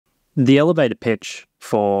The elevator pitch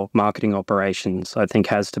for marketing operations, I think,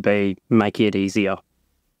 has to be making it easier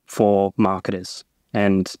for marketers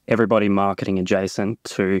and everybody marketing adjacent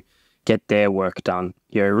to get their work done.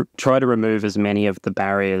 Try to remove as many of the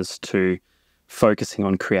barriers to focusing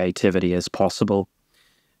on creativity as possible.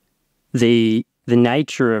 The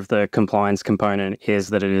nature of the compliance component is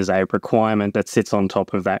that it is a requirement that sits on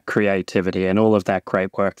top of that creativity and all of that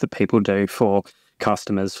great work that people do for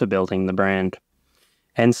customers for building the brand.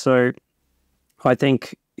 And so I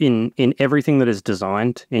think in everything that is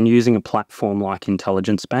designed, in using a platform like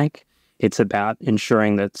IntelligenceBank, it's about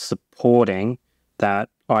ensuring that supporting that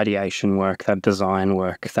ideation work, that design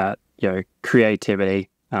work, that creativity,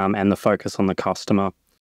 and the focus on the customer.